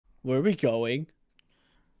Where are we going?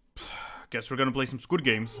 Guess we're gonna play some Squid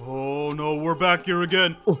games. Oh no, we're back here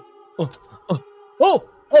again. Oh!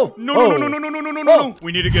 No.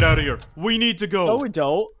 We need to get out of here. We need to go. No, we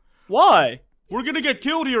don't. Why? We're gonna get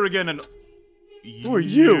killed here again and... Who are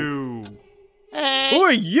you? Hey. Who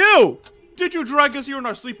are you? Did you drag us here in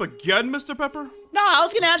our sleep again, Mr. Pepper? No, I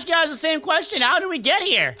was gonna ask you guys the same question. How did we get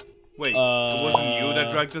here? Wait, it wasn't you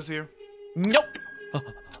that dragged us here? Nope.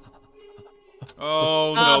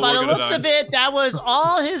 Oh no, by we're the gonna looks die. of it, that was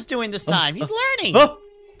all his doing this time. He's learning.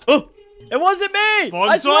 It wasn't me! Funtime?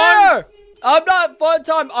 I swear! I'm not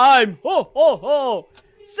Funtime. I'm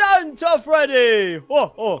Santa Freddy!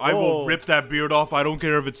 I will rip that beard off. I don't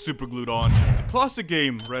care if it's super glued on. The classic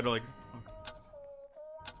game, Red like...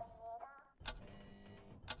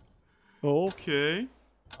 Okay.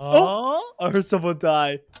 Oh! I heard someone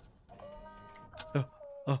die.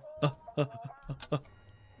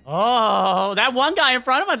 Oh, that one guy in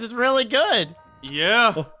front of us is really good.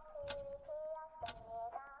 Yeah.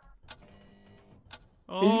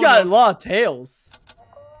 He's got a lot of tails.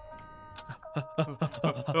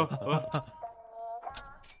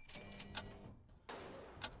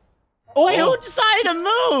 Wait, who decided to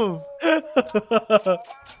move?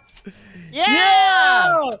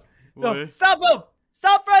 Yeah! No, stop him!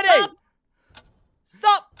 Stop, Freddy!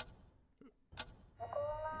 Stop!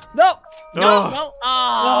 No! No!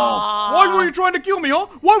 Oh. Why were you trying to kill me, huh?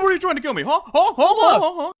 Why were you trying to kill me, huh?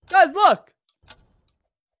 Huh? Guys, look!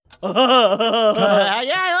 Yeah,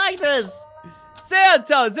 I like this.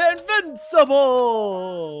 Santa's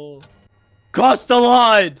invincible! Cross the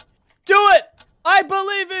line! Do it! I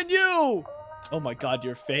believe in you! Oh my god,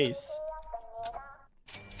 your face.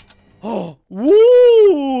 Oh,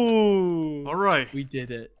 woo! Alright. We did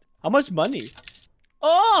it. How much money?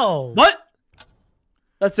 Oh! What?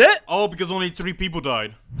 That's it? Oh, because only 3 people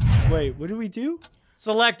died. Wait, what do we do?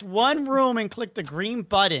 Select one room and click the green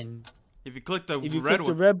button. If you click the If you red click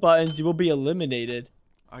the one, red buttons, you will be eliminated.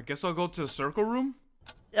 I guess I'll go to the circle room.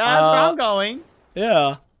 Yeah, that's where I'm going.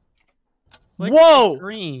 Yeah. Click Whoa!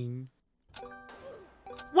 green.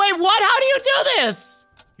 Wait, what? How do you do this?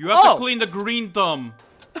 You have to clean the green thumb.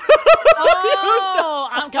 Oh,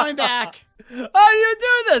 I'm coming back. How do you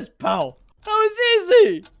do this, pal? That was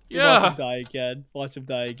easy. Yeah. Watch him die again. Watch him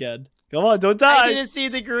die again. Come on, don't die. I didn't see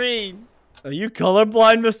the green. Are you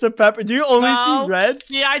colorblind, Mr. Pepper? Do you only No. see red?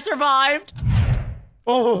 Yeah, I survived.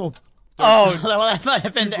 Oh. Oh. Well, that might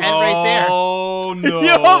have been the end right there. Oh no.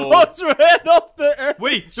 You almost ran up there.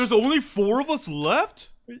 Wait, there's only 4 of us left?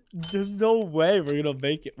 There's no way we're gonna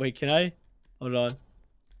make it. Wait, can I? Hold on.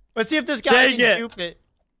 Let's see if this guy Dang can it. dupe it.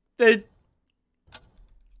 They...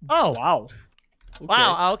 Oh. Wow. Okay.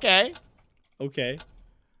 Wow, okay. Okay.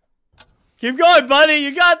 Keep going, buddy.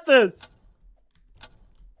 You got this.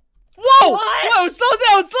 Whoa! What? Whoa! Slow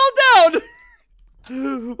down! Slow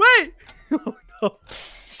down! Wait! Oh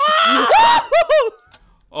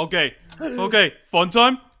no! Okay. Okay.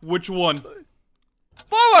 Funtime? Which one?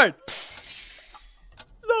 Forward!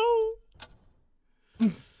 No!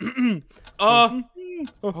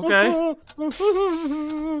 Okay.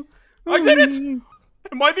 I did it!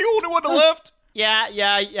 Am I the only one left? Yeah,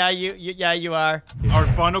 you are. Our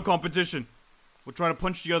final competition. We're trying to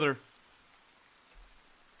punch the other.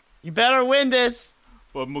 You better win this.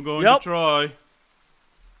 But we're going to try.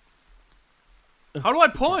 How do I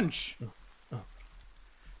punch?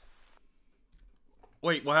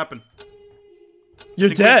 Wait, what happened? You're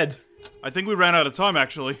dead. I think we ran out of time,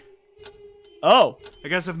 actually. Oh. I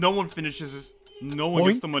guess if no one finishes this, no one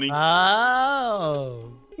gets the money.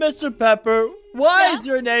 Oh. Mr. Pepper, why is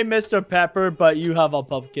your name Mr. Pepper, but you have a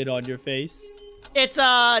pumpkin on your face? It's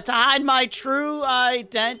to hide my true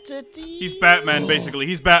identity. He's Batman, basically.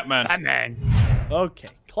 He's Batman. Batman. Okay.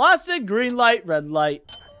 Classic green light, red light.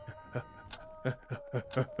 Get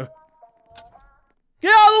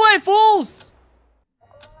out of the way, fools!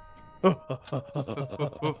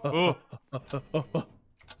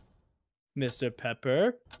 Mr.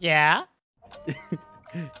 Pepper, Yeah?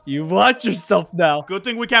 you watch yourself now. Good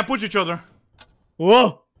thing we can't push each other.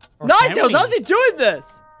 Whoa! Or Ninetales, can we? how's he doing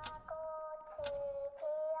this?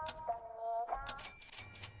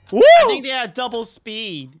 Woo! I think they had double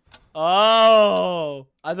speed. Oh,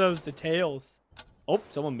 I thought it was the tails. Oh,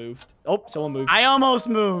 someone moved. Oh, someone moved. I almost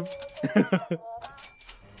moved.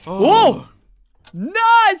 Whoa!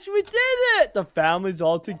 Nice! We did it! The family's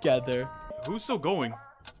all together. Who's still going?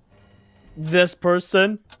 This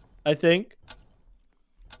person, I think.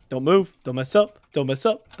 Don't move. Don't mess up. Don't mess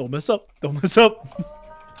up. Don't mess up. Don't mess up.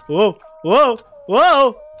 Whoa. Whoa.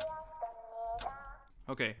 Whoa.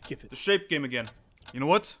 Okay, Give it. the shape game again. You know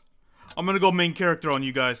what? I'm gonna go main character on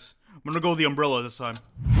you guys. I'm gonna go with the umbrella this time.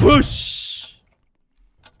 Whoosh!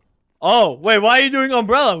 Oh, wait, why are you doing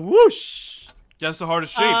umbrella? Whoosh! That's the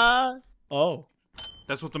hardest shape. Oh.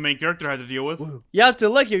 That's what the main character had to deal with. You have to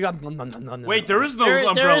lick. You got. Wait, there is no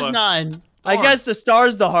umbrella. There is none. I guess the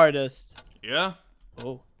star's the hardest. Yeah.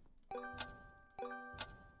 Oh.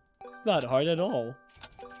 It's not hard at all.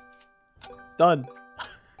 Done.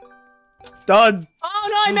 Done. Oh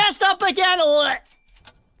no, I messed up again.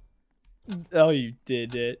 Oh, you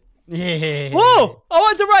did it. Yeah. Whoa! I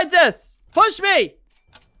want to ride this. Push me.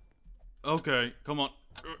 Okay, come on.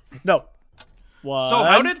 No. One. So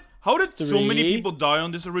how did so many people die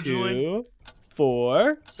on this originally? 2,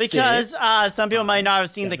 4. Because 6, some people might not have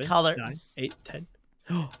seen 7, the colors. 9, 8, 10.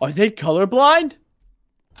 Are they colorblind?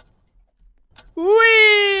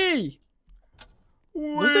 Whee!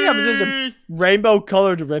 Looks like I'm just a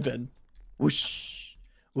rainbow-colored ribbon. Whoosh,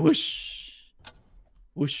 whoosh,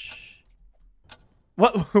 whoosh.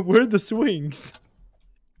 What? Where are the swings?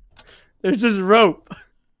 There's just rope.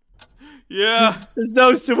 Yeah. There's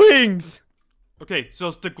no swings. Okay, so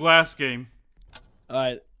it's the glass game. All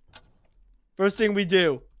right. First thing we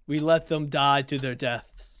do, we let them die to their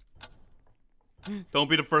deaths. Don't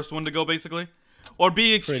be the first one to go, basically. Or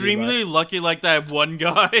be extremely lucky like that one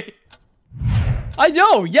guy. I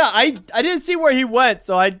know, yeah, I didn't see where he went,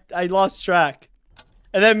 so I lost track.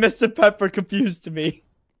 And then Mr. Pepper confused me.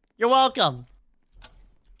 You're welcome.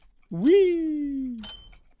 Whee!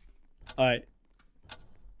 Alright.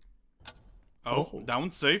 Oh, that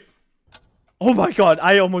one's safe. Oh my god,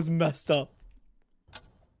 I almost messed up.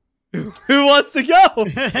 Who wants to go?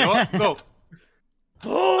 You know what? Go.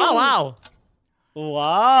 Oh wow.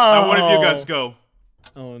 Wow. Now one of you guys go.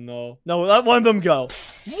 Oh no. No, let one of them go.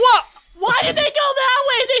 What? Why did they go that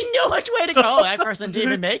way? They knew which way to go. Oh, that person didn't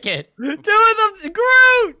even make it. 2 of them,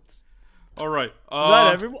 Groot! Alright. Is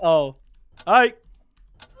that everyone? Oh. Alright.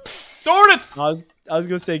 Darn it! I was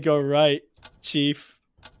gonna say go right, Chief.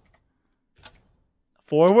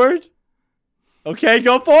 Forward? Okay,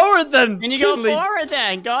 go forward then. Can you go forward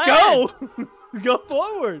then? Go ahead. Go! Go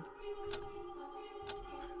forward.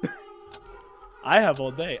 I have all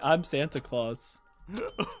day. I'm Santa Claus.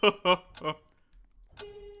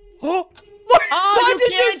 Oh, oh, you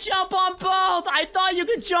can't jump on both. I thought you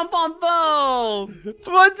could jump on both.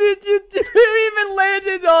 What did you do? You even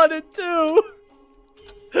landed on it too.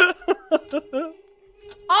 Oh,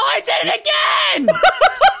 I did it again.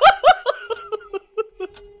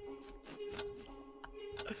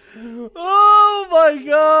 Oh my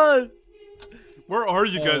god. Where are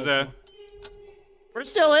you guys at? We're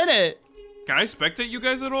still in it. Can I spectate you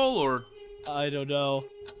guys at all, or? I don't know.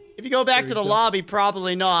 If you go back to the lobby,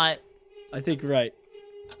 probably not. I think right.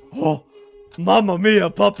 Oh, Mamma Mia,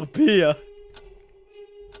 Papa Pia.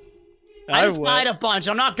 I just died a bunch.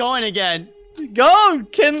 I'm not going again. Go,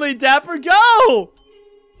 Kinley Dapper, go!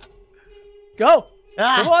 Go.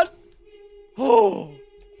 Ah. Come on. Oh,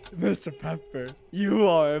 Mr. Pepper, you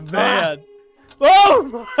are a man.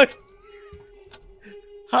 Oh my.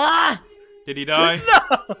 Ah! Did he die?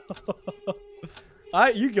 No.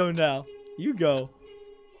 Alright, you go now. You go.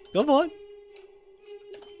 Come on.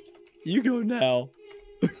 You go now.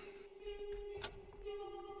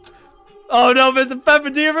 Oh no, Mr. Pepper,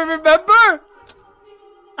 do you remember?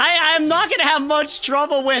 I'm not gonna have much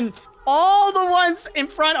trouble when all the ones in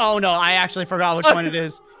front. Oh no, I actually forgot which one it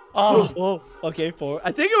is. Oh, okay, 4.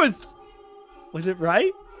 I think it was. Was it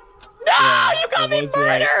right? No, Yeah, you got me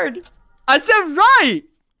Right. murdered. I said right.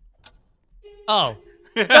 Oh.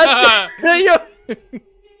 That's it.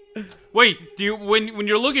 Wait, do you when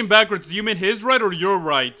you're looking backwards, do you mean his right or your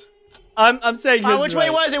right? I'm saying his Which right. way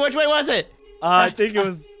was it? Which way was it? I think it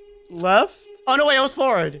was left. Oh no, wait, it was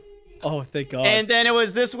forward. Oh, thank God. And then it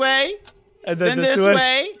was this way. And then this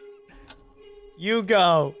way. You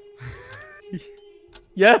go.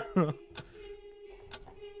 Yeah.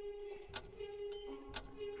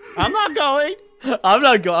 I'm not going. I'm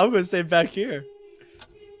not going. I'm going to stay back here.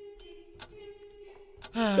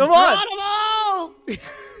 Come on. Geronimo!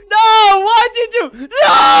 No! Why'd you do?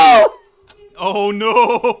 No! Oh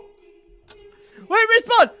no! Wait,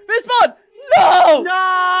 respawn! Respawn! No!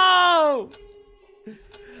 No!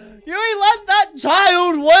 You ain't let that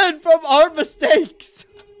child win from our mistakes.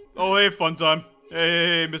 Oh hey, Funtime.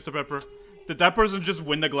 Hey, Mr. Pepper. Did that person just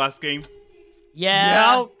win the glass game?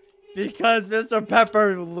 Yeah. Because Mr.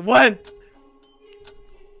 Pepper went.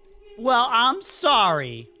 Well, I'm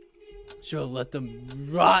sorry. Should have let them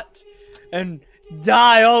rot and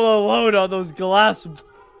die all alone on those glass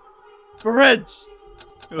bridge.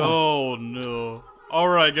 Oh no.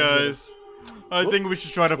 Alright guys. I think we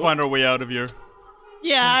should try to find our way out of here.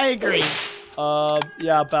 Yeah, I agree.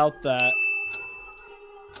 Yeah, about that.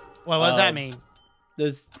 Well, what does that mean?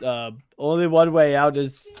 There's only one way out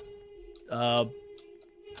is Don't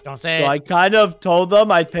say so it. I kind of told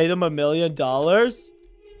them I'd pay them $1 million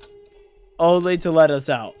only to let us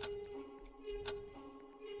out.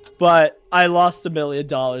 But I lost $1 million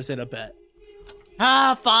in a bet.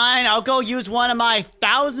 Ah, fine. I'll go use one of my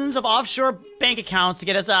thousands of offshore bank accounts to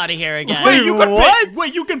get us out of here again. Wait, you can what? pay.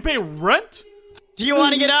 Wait, you can pay rent? Do you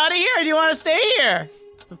want to get out of here or do you want to stay here?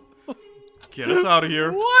 Get us out of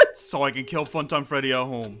here. What? So I can kill Funtime Freddy at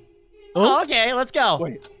home. Oh, okay, let's go.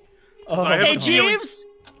 Wait. I have Hey, a feeling- Jeeves,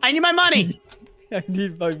 I need my money. I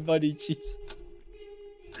need my money, Chiefs.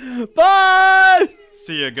 Bye!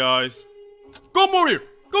 See ya, guys. Come over here.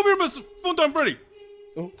 Come here, Mr. Funtime Freddy.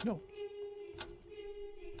 Oh, no.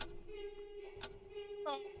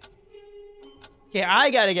 Okay, I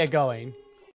gotta get going.